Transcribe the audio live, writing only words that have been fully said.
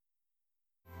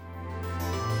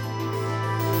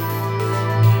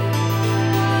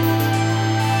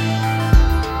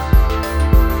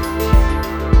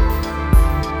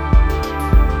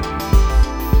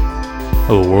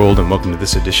Hello world, and welcome to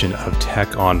this edition of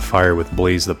Tech on Fire with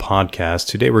Blaze, the podcast.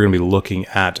 Today we're going to be looking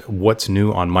at what's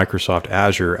new on Microsoft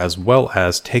Azure, as well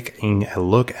as taking a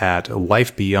look at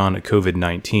life beyond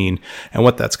COVID-19 and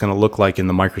what that's going to look like in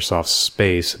the Microsoft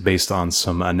space based on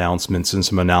some announcements and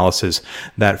some analysis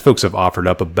that folks have offered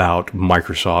up about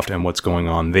Microsoft and what's going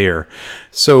on there.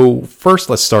 So first,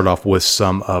 let's start off with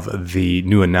some of the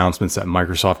new announcements that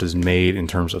Microsoft has made in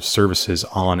terms of services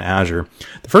on Azure.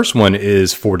 The first one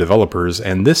is for developers,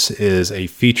 and this is a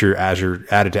feature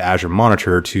added to Azure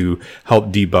Monitor to help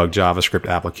debug JavaScript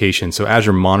applications. So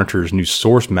Azure Monitor's new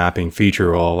source mapping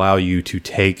feature will allow you to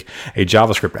take a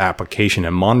JavaScript application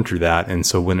and monitor that. And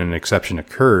so when an exception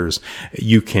occurs,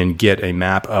 you can get a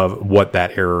map of what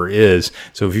that error is.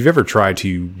 So if you've ever tried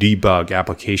to debug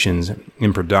applications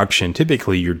in production,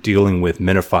 typically you're dealing with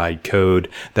minified code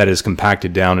that is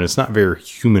compacted down and it's not very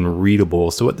human readable.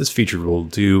 So what this feature will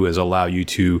do is allow you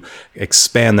to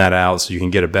expand that out so you can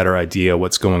get a better idea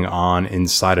what's going on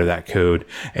inside of that code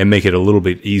and make it a little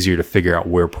bit easier to figure out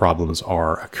where problems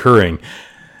are occurring.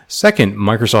 Second,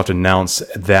 Microsoft announced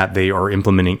that they are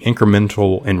implementing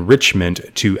incremental enrichment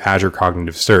to Azure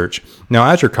Cognitive Search. Now,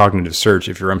 Azure Cognitive Search,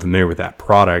 if you're unfamiliar with that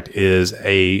product, is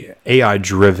a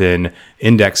AI-driven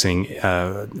indexing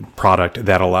product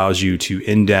that allows you to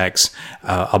index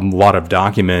a lot of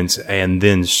documents and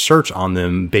then search on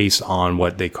them based on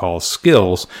what they call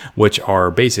skills, which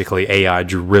are basically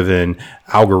AI-driven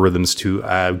algorithms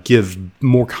to give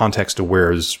more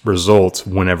context-aware results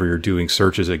whenever you're doing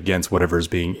searches against whatever is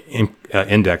being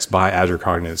indexed by Azure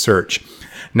Cognitive Search.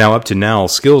 Now, up to now,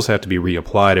 skills have to be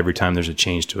reapplied every time there's a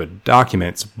change to a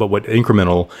document. But what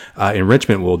incremental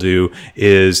enrichment will do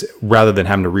is, rather than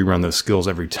having to rerun those skills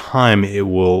every time, it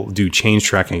will do change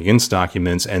tracking against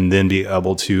documents and then be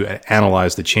able to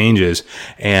analyze the changes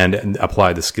and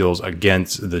apply the skills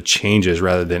against the changes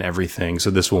rather than everything.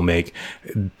 So this will make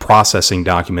processing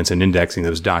documents and indexing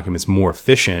those documents more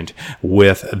efficient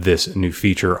with this new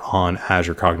feature on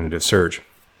Azure Cognitive Search.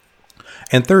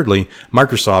 And thirdly,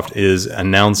 Microsoft is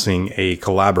announcing a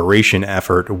collaboration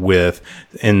effort with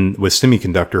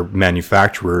semiconductor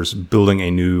manufacturers building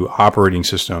a new operating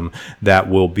system that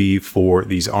will be for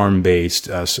these ARM-based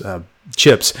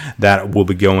chips that will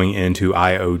be going into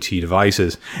IoT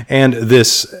devices. And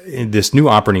this new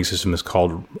operating system is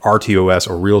called RTOS,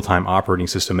 or real-time operating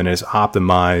system, and it is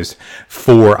optimized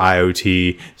for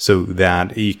IoT so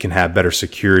that it can have better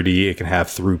security, it can have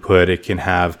throughput, it can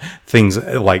have things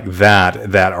like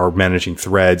that are managing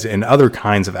threads and other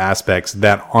kinds of aspects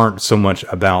that aren't so much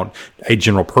about a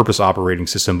general purpose operating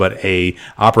system, but a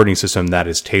operating system that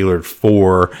is tailored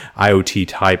for IoT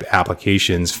type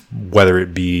applications, whether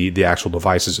it be the actual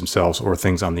devices themselves or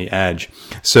things on the edge.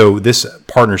 So this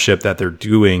partnership that they're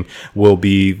doing will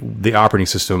be the operating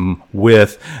system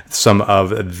with some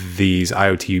of these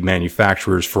IoT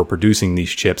manufacturers for producing these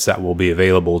chips that will be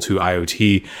available to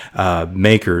IoT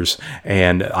makers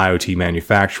and IoT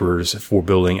manufacturers for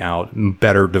building out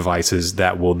better devices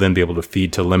that will then be able to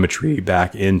feed telemetry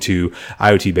back into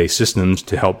IoT-based systems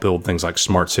to help build things like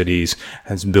smart cities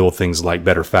and build things like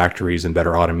better factories and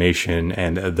better automation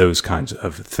and those kinds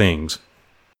of things.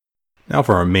 Now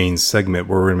for our main segment,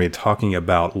 where we're going to be talking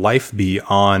about life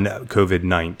beyond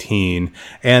COVID-19.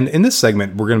 And in this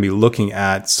segment, we're going to be looking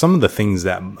at some of the things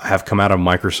that have come out of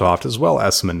Microsoft, as well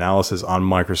as some analysis on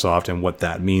Microsoft and what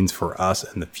that means for us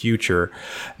in the future.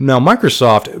 Now,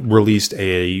 Microsoft released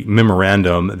a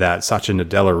memorandum that Satya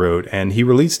Nadella wrote, and he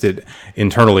released it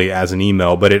internally as an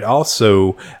email, but it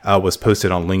also was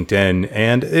posted on LinkedIn.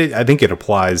 And I think it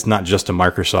applies not just to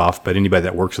Microsoft, but anybody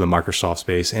that works in the Microsoft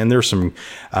space. And there's some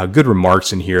good remarks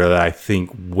in here that I think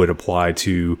would apply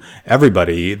to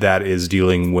everybody that is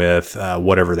dealing with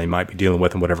whatever they might be dealing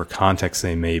with in whatever context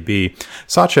they may be.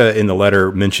 Satya in the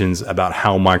letter mentions about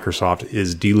how Microsoft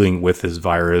is dealing with this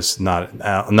virus, not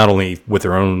only with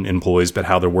their own employees, but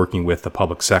how they're working with the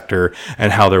public sector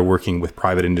and how they're working with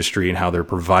private industry and how they're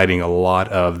providing a lot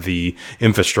of the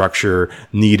infrastructure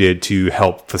needed to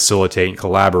help facilitate and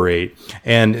collaborate.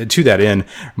 And to that end,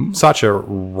 Satya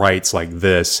writes like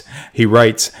this. He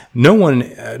writes, No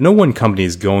one company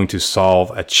is going to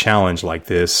solve a challenge like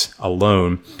this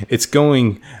alone. It's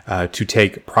going to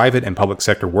take private and public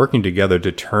sector working together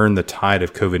to turn the tide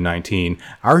of COVID-19.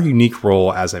 Our unique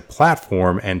role as a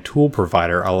platform and tool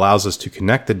provider allows us to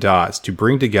connect the dots to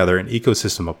bring together an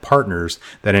ecosystem of partners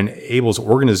that enables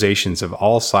organizations of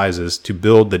all sizes to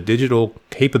build the digital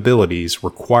capabilities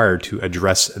required to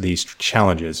address these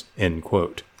challenges, end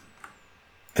quote.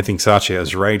 I think Satya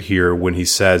is right here when he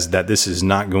says that this is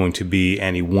not going to be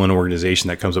any one organization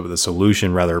that comes up with a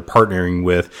solution, rather partnering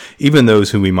with even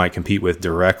those who we might compete with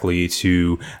directly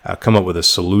to come up with a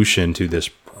solution to this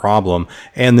problem.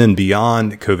 And then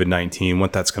beyond COVID-19,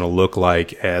 what that's going to look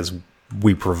like as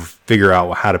we figure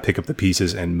out how to pick up the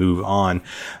pieces and move on.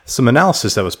 Some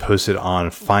analysis that was posted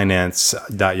on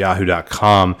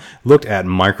finance.yahoo.com looked at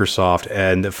Microsoft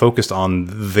and focused on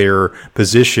their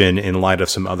position in light of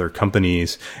some other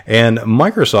companies. And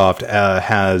Microsoft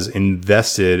has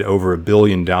invested over $1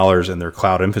 billion in their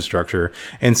cloud infrastructure.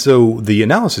 And so the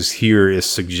analysis here is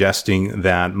suggesting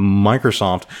that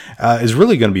Microsoft is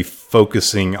really going to be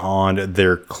focusing on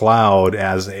their cloud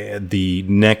as the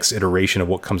next iteration of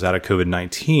what comes out of COVID-19.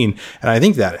 And I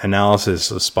think that analysis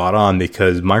is spot on,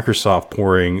 because Microsoft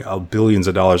pouring billions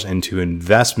of dollars into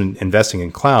investing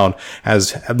in cloud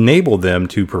has enabled them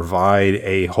to provide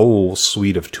a whole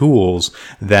suite of tools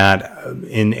that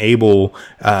enable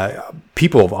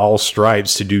people of all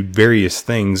stripes to do various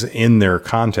things in their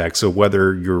context. So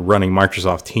whether you're running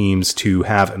Microsoft Teams to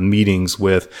have meetings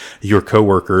with your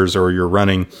coworkers, or you're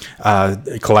running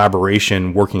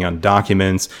collaboration, working on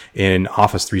documents in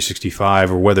Office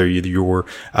 365, or whether you're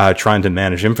trying to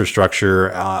manage infrastructure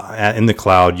in the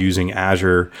cloud using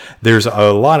Azure, there's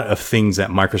a lot of things that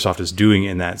Microsoft is doing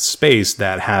in that space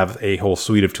that have a whole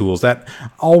suite of tools that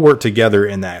all work together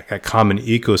in that common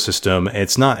ecosystem.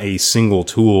 It's not a single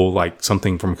tool like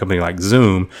something from a company like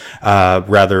Zoom.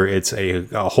 Rather, it's a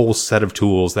whole set of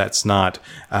tools that's not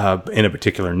in a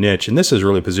particular niche. And this has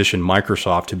really positioned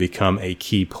Microsoft to become a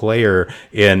key player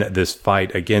in this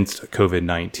fight against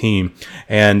COVID-19.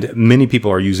 And many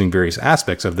people are using various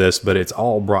aspects of this, but it's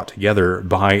all brought together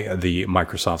by the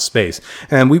Microsoft space.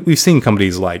 And we've seen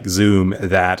companies like Zoom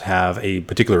that have a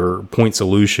particular point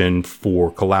solution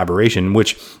for collaboration,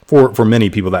 which for many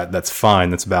people that's fine.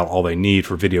 That's about all they need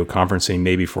for video conferencing,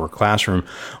 maybe for a classroom,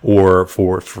 or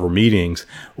for meetings,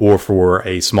 or for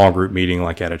a small group meeting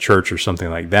like at a church or something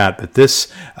like that. But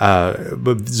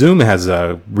but Zoom has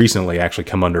recently actually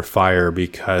come under fire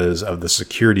because of the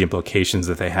security implications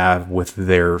that they have with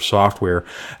their software,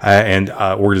 and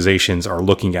organizations are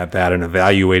looking at that and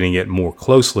evaluating it more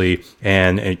closely,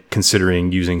 and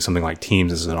considering using something like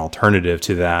Teams as an alternative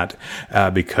to that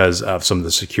because of some of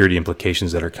the security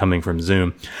implications that are coming from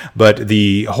Zoom. But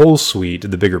the whole suite,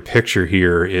 the bigger picture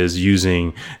here, is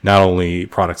using not only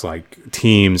products like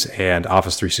Teams and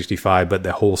Office 365, but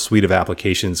the whole suite of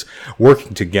applications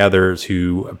working together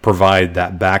to provide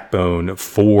that backbone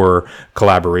for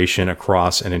collaboration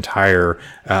across an entire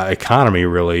economy,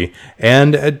 really.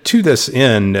 And to this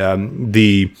end,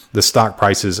 the stock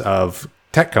prices of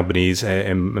tech companies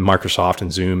and Microsoft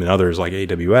and Zoom and others like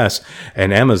AWS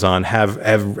and Amazon have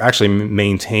actually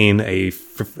maintained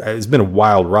it's been a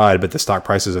wild ride, but the stock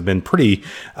prices have been pretty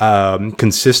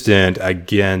consistent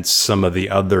against some of the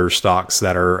other stocks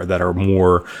that are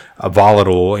more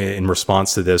volatile in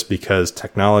response to this, because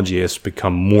technology has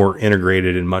become more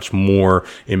integrated and much more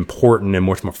important and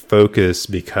much more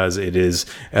focused, because it is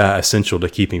essential to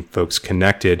keeping folks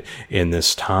connected in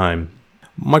this time.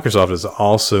 Microsoft has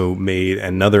also made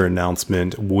another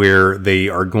announcement where they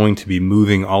are going to be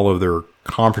moving all of their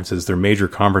conferences, their major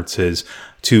conferences,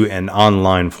 to an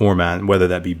online format, whether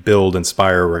that be Build,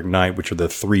 Inspire, or Ignite, which are the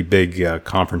three big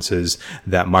conferences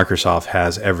that Microsoft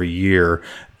has every year.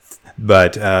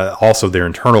 But also their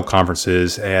internal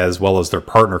conferences, as well as their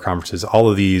partner conferences.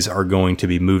 All of these are going to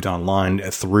be moved online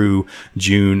through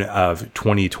June of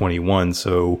 2021.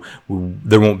 So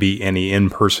there won't be any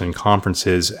in-person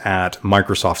conferences at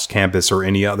Microsoft's campus or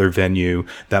any other venue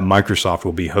that Microsoft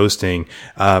will be hosting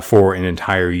for an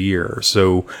entire year.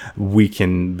 So we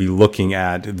can be looking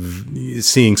at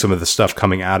seeing some of the stuff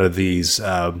coming out of these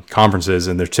conferences.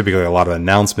 And there's typically a lot of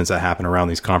announcements that happen around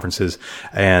these conferences,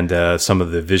 and some of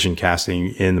the vision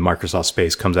casting in the Microsoft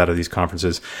space comes out of these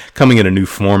conferences, coming in a new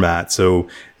format. So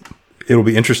it'll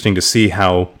be interesting to see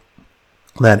how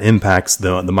that impacts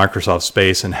the Microsoft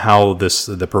space, and how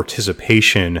the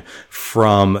participation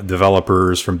from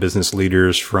developers, from business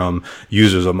leaders, from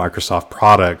users of Microsoft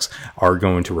products are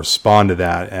going to respond to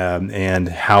that, and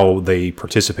how they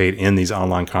participate in these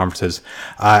online conferences.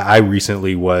 I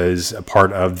recently was a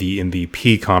part of the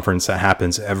MVP conference that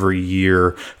happens every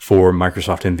year for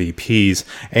Microsoft MVPs,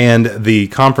 and the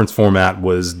conference format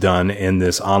was done in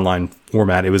this online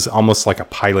format. It was almost like a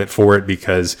pilot for it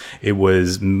because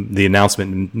the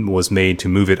announcement was made to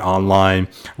move it online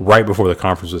right before the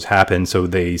conference was happened. So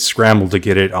they scrambled to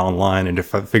get it online and to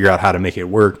figure out how to make it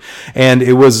work. And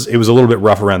it was a little bit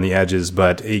rough around the edges,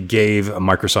 but it gave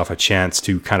Microsoft a chance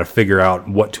to kind of figure out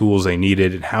what tools they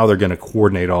needed and how they're going to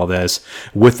coordinate all this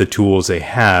with the tools they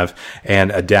have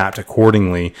and adapt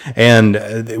accordingly. And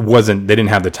they didn't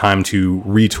have the time to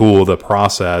retool the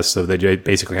process. So they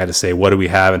basically had to say, what do we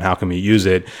have and how can we use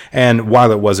it? And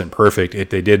while it wasn't perfect,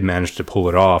 they did manage to pull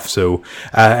it off. So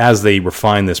as they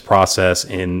refine this process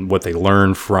and what they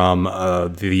learned from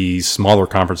the smaller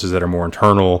conferences that are more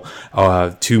internal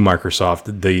to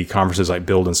Microsoft, the conferences like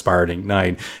Build, Inspire, and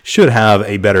Ignite should have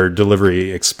a better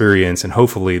delivery experience, and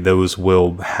hopefully those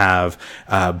will have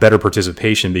better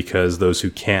participation because those who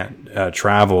can't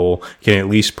travel can at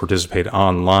least participate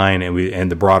online,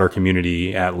 and the broader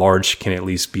community at large can at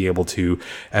least be able to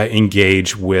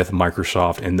engage with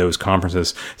Microsoft in those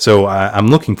conferences. So I'm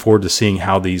looking forward to seeing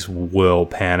how these will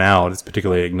pan out. It's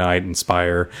particularly Ignite,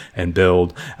 Inspire, and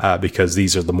Build because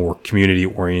these are the more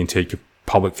community-oriented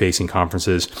public-facing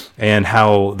conferences, and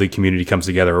how the community comes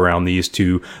together around these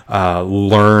to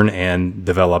learn and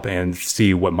develop and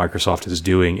see what Microsoft is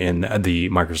doing in the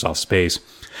Microsoft space.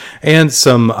 And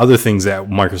some other things that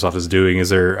Microsoft is doing is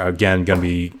they're, again, going to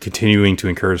be continuing to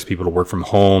encourage people to work from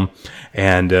home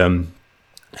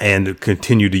and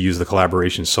continue to use the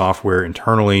collaboration software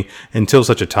internally until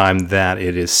such a time that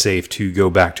it is safe to go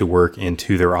back to work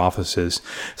into their offices.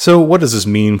 So what does this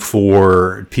mean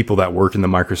for people that work in the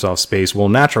Microsoft space? Well,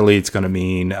 naturally, it's going to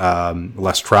mean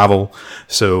less travel.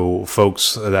 So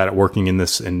folks that are working in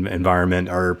this environment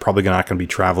are probably not going to be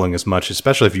traveling as much,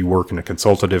 especially if you work in a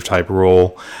consultative type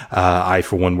role. I,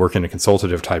 for one, work in a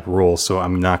consultative type role, so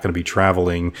I'm not going to be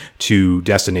traveling to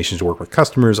destinations to work with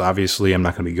customers. Obviously, I'm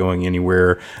not going to be going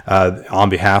anywhere on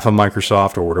behalf of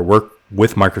Microsoft or to work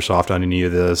with Microsoft on any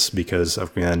of this, because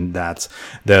again, that's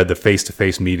the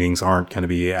face-to-face meetings aren't going to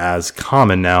be as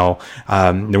common now.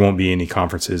 There won't be any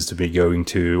conferences to be going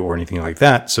to or anything like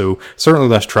that. So certainly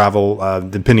less travel,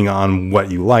 depending on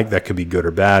what you like. That could be good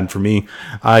or bad. For me,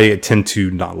 I tend to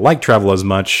not like travel as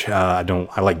much. I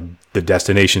like the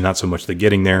destination, not so much the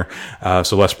getting there.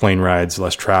 So less plane rides,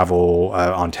 less travel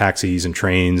on taxis and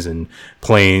trains and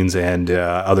planes and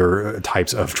other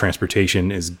types of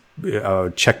transportation is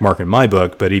a check mark in my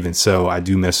book. But even so, I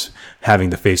do miss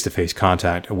having the face-to-face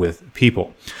contact with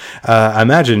people. I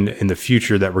imagine in the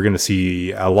future that we're going to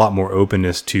see a lot more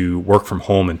openness to work from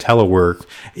home and telework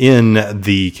in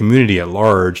the community at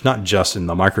large, not just in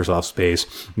the Microsoft space,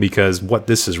 because what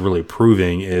this is really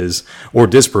proving is, or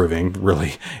disproving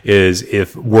really, is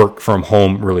if work from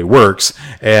home really works,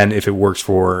 and if it works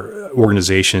for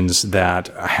organizations that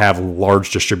have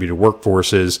large distributed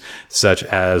workforces, such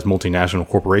as multinational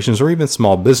corporations or even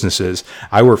small businesses.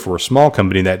 I work for a small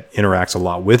company that interacts a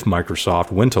lot with Microsoft,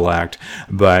 Wintellect,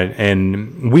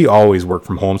 and we always work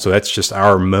from home, so that's just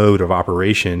our mode of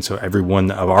operation. So every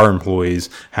one of our employees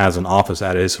has an office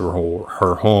at his or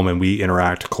her home, and we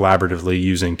interact collaboratively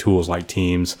using tools like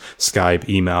Teams, Skype,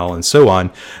 email, and so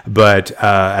on. But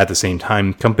at the same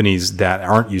time, companies that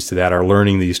aren't used to that are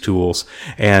learning these tools,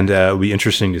 and it'll be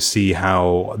interesting to see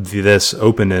how this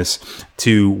openness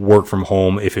to work from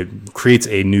home, if it creates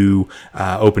a new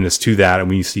openness to that, and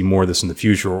we see more of this in the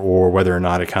future, or whether or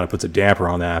not it kind of puts a damper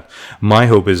on that. My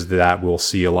hope is that we'll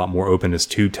see a lot more openness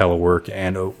to telework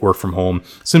and work from home,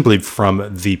 simply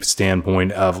from the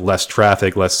standpoint of less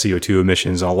traffic, less CO2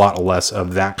 emissions, and a lot less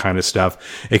of that kind of stuff.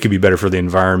 It could be better for the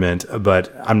environment,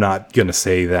 but I'm not going to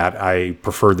say that I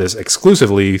prefer this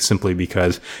exclusively, simply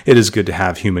because it is good to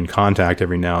have human contact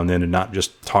every now and then and not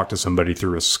just talk to somebody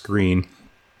through a screen.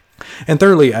 And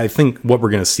thirdly, I think what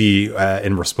we're going to see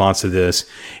in response to this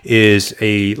is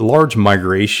a large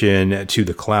migration to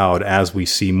the cloud as we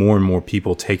see more and more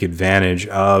people take advantage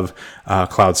of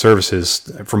cloud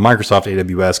services from Microsoft,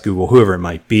 AWS, Google, whoever it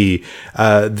might be.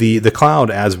 The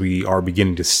cloud, as we are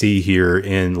beginning to see here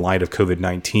in light of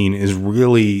COVID-19, is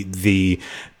really the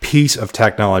piece of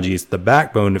technology. It's the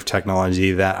backbone of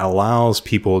technology that allows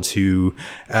people to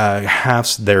have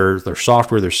their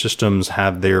software, their systems,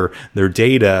 have their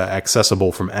data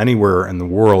accessible from anywhere in the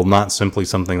world, not simply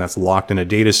something that's locked in a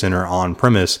data center on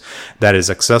premise, that is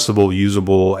accessible,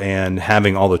 usable, and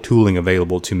having all the tooling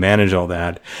available to manage all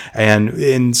that. And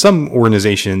in some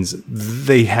organizations,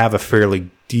 they have a fairly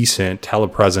decent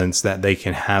telepresence that they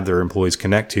can have their employees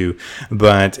connect to.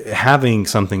 But having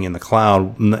something in the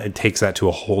cloud, it takes that to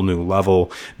a whole new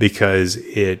level because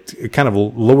it kind of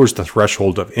lowers the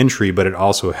threshold of entry, but it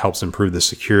also helps improve the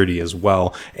security as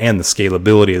well and the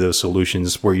scalability of those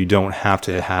solutions, where you don't have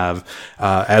to have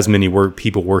as many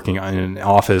people working in an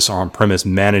office or on premise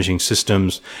managing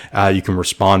systems. You can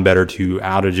respond better to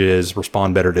outages,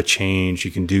 respond better to change.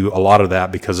 You can do a lot of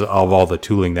that because of all the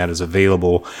tooling that is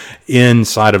available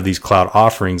inside of these cloud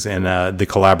offerings and the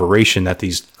collaboration that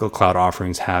these cloud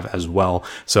offerings have as well.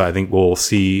 So I think we'll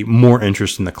see more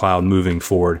interest in the cloud moving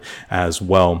forward as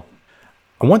well.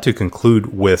 I want to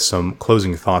conclude with some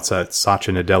closing thoughts that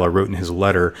Satya Nadella wrote in his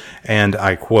letter, and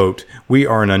I quote, "We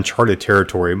are in uncharted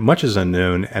territory, much is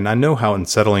unknown, and I know how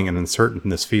unsettling and uncertain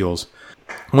this feels.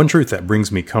 One truth that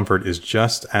brings me comfort is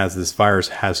just as this virus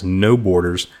has no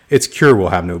borders, its cure will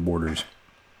have no borders.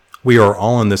 We are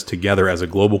all in this together as a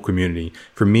global community.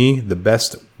 For me, the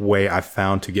best way I've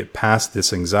found to get past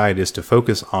this anxiety is to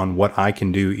focus on what I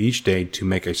can do each day to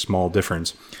make a small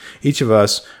difference. Each of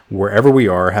us, wherever we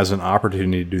are, has an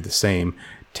opportunity to do the same.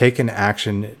 Take an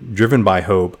action driven by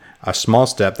hope, a small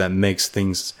step that makes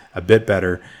things a bit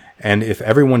better. And if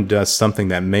everyone does something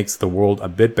that makes the world a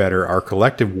bit better, our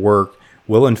collective work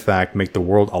will in fact make the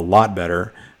world a lot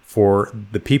better for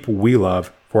the people we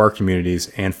love, for our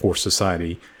communities, and for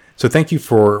society." So thank you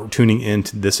for tuning in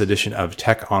to this edition of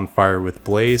Tech on Fire with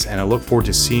Blaze, and I look forward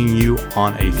to seeing you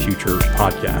on a future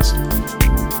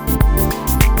podcast.